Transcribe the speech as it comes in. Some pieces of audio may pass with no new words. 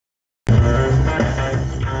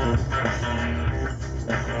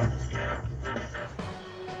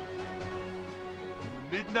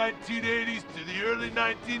1980s to the early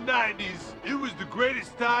 1990s, it was the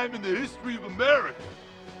greatest time in the history of America.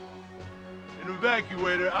 An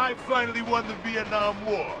evacuator, I finally won the Vietnam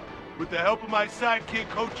War with the help of my sidekick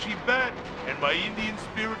Ho Chi Bat and my Indian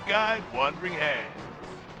spirit guide Wandering Hands.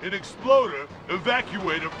 An exploder,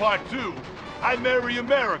 evacuator part 2, I marry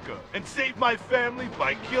America and save my family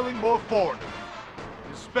by killing more foreigners.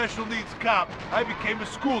 As special needs cop, I became a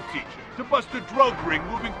school teacher to bust a drug ring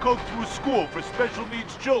moving coke through a school for special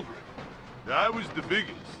needs children. I was the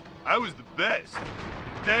biggest. I was the best.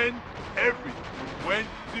 Then, everything went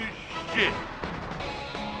to shit.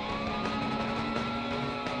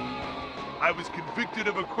 I was convicted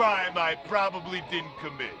of a crime I probably didn't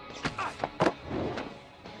commit.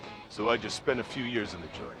 So I just spent a few years in the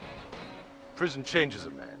joint. Prison changes a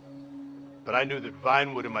man. But I knew that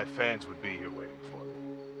Vinewood and my fans would be here waiting for me.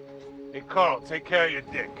 Hey, Carl, take care of your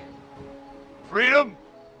dick. Freedom,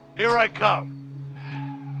 here I come.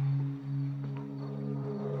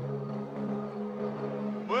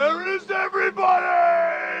 Where is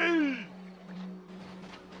everybody?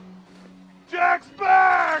 Jack's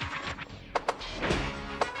back!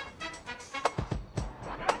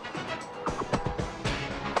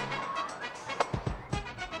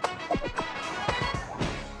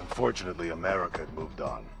 Unfortunately, America had moved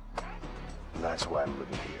on. And that's why I'm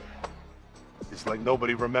living here. It's like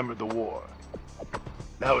nobody remembered the war.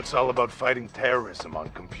 Now it's all about fighting terrorism on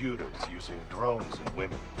computers, using drones and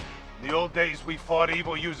women. In the old days, we fought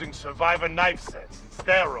evil using survivor knife sets and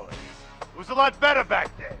steroids. It was a lot better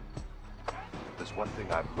back then. There's one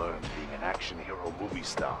thing I've learned being an action hero movie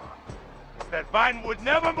star. It's that Vinewood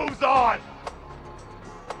never moves on!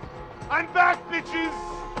 I'm back, bitches!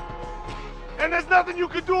 And there's nothing you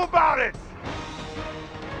can do about it!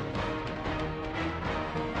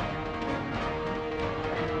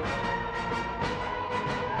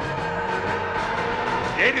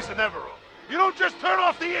 The 80s are never over. You don't just turn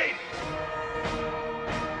off the 80s!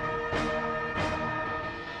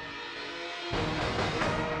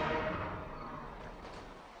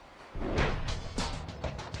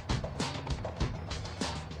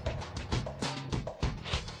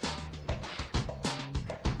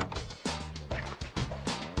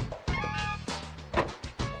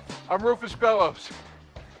 I'm Rufus Bellows.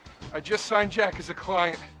 I just signed Jack as a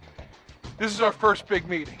client. This is our first big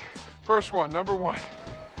meeting. First one, number one.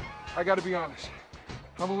 I gotta be honest,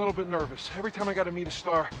 I'm a little bit nervous. Every time I gotta meet a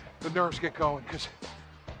star, the nerves get going, because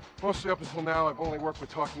mostly up until now, I've only worked with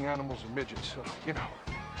talking animals and midgets, so, you know.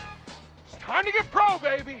 It's time to get pro,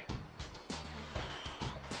 baby!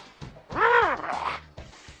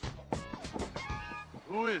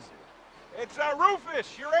 Who is it? It's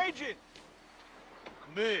Rufus, your agent.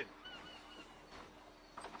 Come in.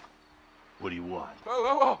 What do you want?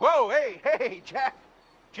 Whoa, hey, Jack.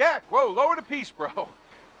 Jack, whoa, lower the piece, bro.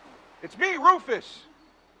 It's me, Rufus.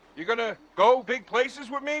 You gonna go big places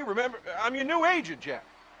with me? Remember, I'm your new agent, Jack.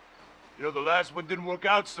 You know, the last one didn't work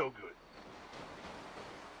out so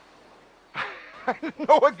good. I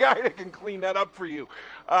know a guy that can clean that up for you.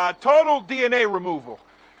 Total DNA removal.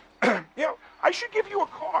 You know, I should give you a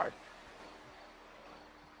card.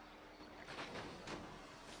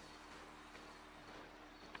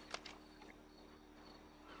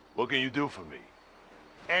 What can you do for me?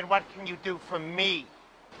 And what can you do for me?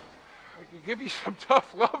 I can give you some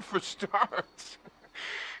tough love for starts.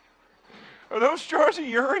 Are those jars of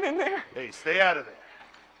urine in there? Hey, stay out of there.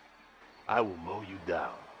 I will mow you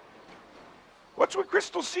down. What's with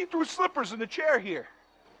Crystal's see-through slippers in the chair here?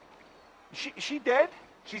 She dead?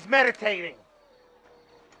 She's meditating.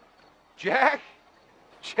 Jack,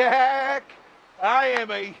 I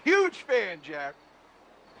am a huge fan, Jack.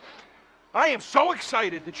 I am so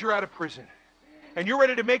excited that you're out of prison. And you're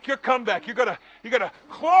ready to make your comeback. You're gonna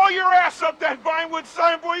claw your ass up that Vinewood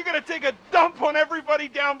signboard. You're gonna take a dump on everybody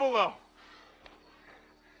down below.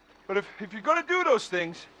 But if you're gonna do those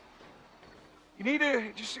things, you need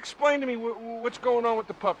to just explain to me what's going on with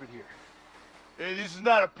the puppet here. Hey, this is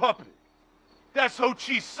not a puppet. That's Ho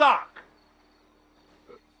Chi's sock.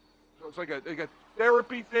 So it's like a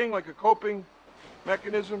therapy thing, like a coping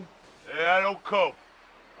mechanism? Hey, I don't cope.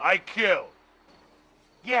 I kill.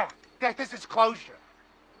 Yeah, this is closure.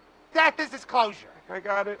 This is closure. I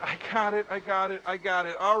got it.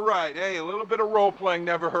 All right. Hey, a little bit of role-playing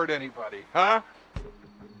never hurt anybody, huh?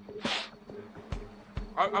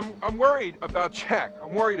 I'm worried about Jack.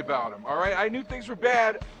 I'm worried about him, all right? I knew things were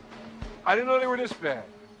bad. I didn't know they were this bad.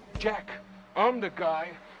 Jack, I'm the guy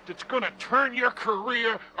that's gonna turn your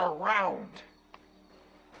career around.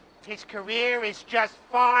 His career is just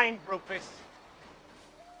fine, Rufus.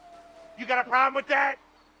 You got a problem with that?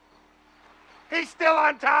 He's still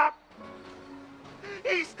on top.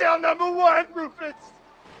 He's still #1, Rufus.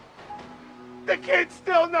 The kid's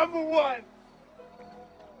still #1.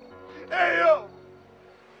 Hey, yo.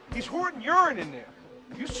 He's hoarding urine in there.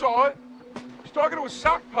 You saw it. He's talking to a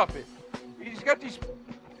sock puppet. He's got these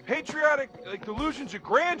patriotic delusions of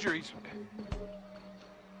grandeur.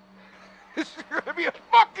 This is gonna be a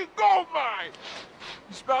fucking gold mine.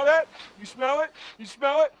 You smell that? You smell it? You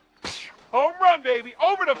smell it? Home run, baby.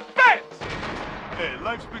 Over the fence. Hey,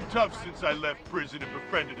 life's been tough since I left prison and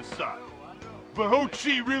befriended Assad. But Ho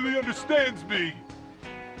Chi really understands me.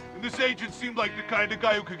 And this agent seemed like the kind of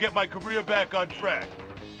guy who could get my career back on track.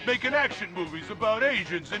 Making action movies about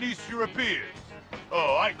Asians and East Europeans.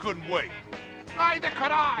 Oh, I couldn't wait. Neither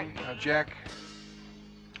could I. Now, Jack,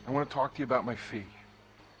 I want to talk to you about my fee.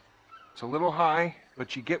 It's a little high,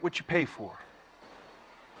 but you get what you pay for.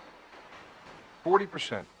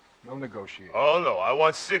 40%. No negotiating. Oh, no, I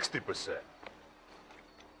want 60%.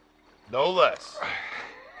 No less.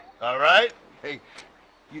 All right? Hey,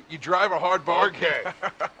 you drive a hard bargain. Okay.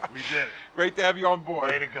 We did it. Great to have you on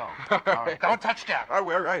board. Way to go. All right, don't touch that. All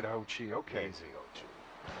right, Ho-Chi, okay. Easy, Ho-Chi.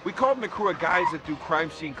 We called in a crew of guys that do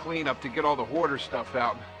crime scene cleanup to get all the hoarder stuff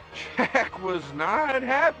out. Jack was not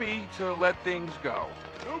happy to let things go.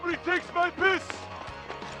 Nobody takes my piss!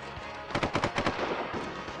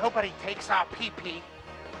 Nobody takes our pee-pee.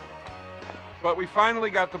 But we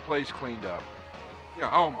finally got the place cleaned up. Yeah,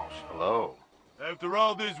 almost. Hello. After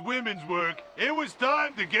all this women's work, it was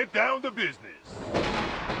time to get down to business.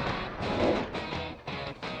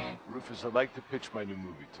 Rufus, I'd like to pitch my new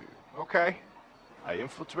movie to you. Okay. I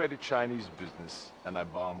infiltrated Chinese business, and I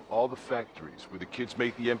bombed all the factories where the kids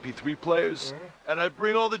make the MP3 players. And I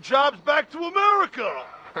bring all the jobs back to America!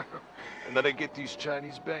 And then I get these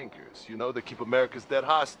Chinese bankers, you know, that keep America's dead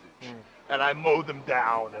hostage. And I mow them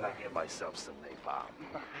down, and I get myself some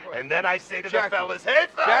napalm. And then I say to the fellas, hey,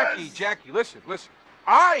 fellas! Jackie, listen.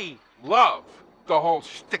 I love the whole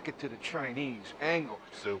stick it to the Chinese angle.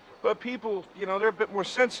 Super. But people, they're a bit more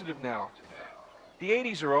sensitive now. The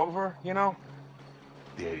 80s are over, The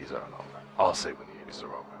 80s aren't over. I'll say when the 80s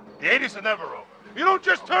are over. The 80s are never over. You don't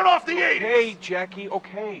just turn off the 80s! Hey, Jackie,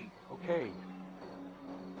 okay.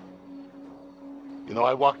 You know,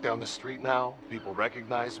 I walk down the street now, people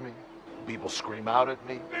recognize me, people scream out at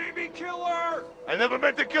me. Baby killer! I never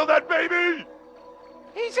meant to kill that baby!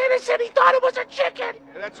 He's innocent. He thought it was a chicken.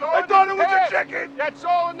 That's all I thought it was a chicken! That's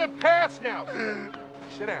all in the past now.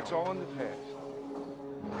 Sit down. It's all in the past.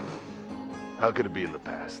 How could it be in the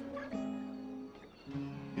past?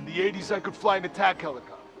 In the 80s, I could fly an attack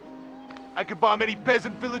helicopter. I could bomb any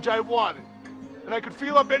peasant village I wanted. And I could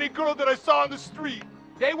feel up any girl that I saw on the street.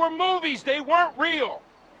 They were movies. They weren't real.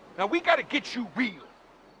 Now, we got to get you real.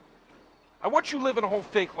 I want you living a whole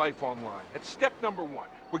fake life online. That's step number 1.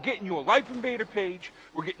 We're getting you a Life Invader page.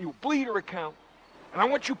 We're getting you a Bleeder account. And I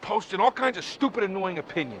want you posting all kinds of stupid, annoying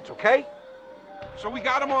opinions, okay? So we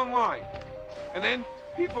got them online. And then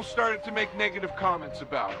people started to make negative comments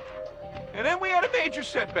about them. And then we had a major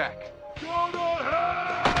setback. Go to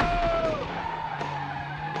hell!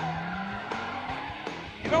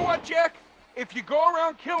 You know what, Jack? If you go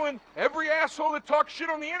around killing every asshole that talks shit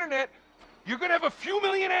on the internet, you're gonna have a few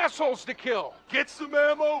million assholes to kill. Get some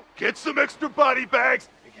ammo, get some extra body bags,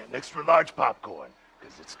 and get an extra large popcorn,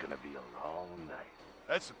 because it's gonna be a long night.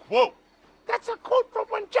 That's a quote. That's a quote from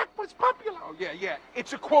when Jack was popular. Oh, yeah.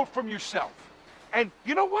 It's a quote from yourself. And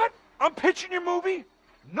you know what? I'm pitching your movie.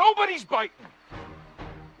 Nobody's biting.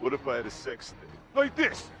 What if I had a sex thing? Like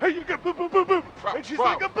this. Hey, you get boo, boo, boo, boo. And she's Bro.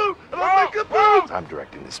 like a boo, and I'm like a boo. I'm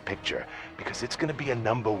directing this picture because it's gonna be a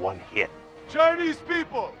 #1 hit. Chinese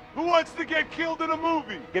people, who wants to get killed in a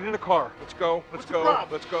movie? Get in the car. Let's go. What's the problem?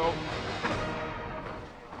 Let's go.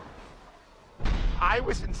 I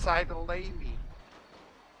was inside a lady.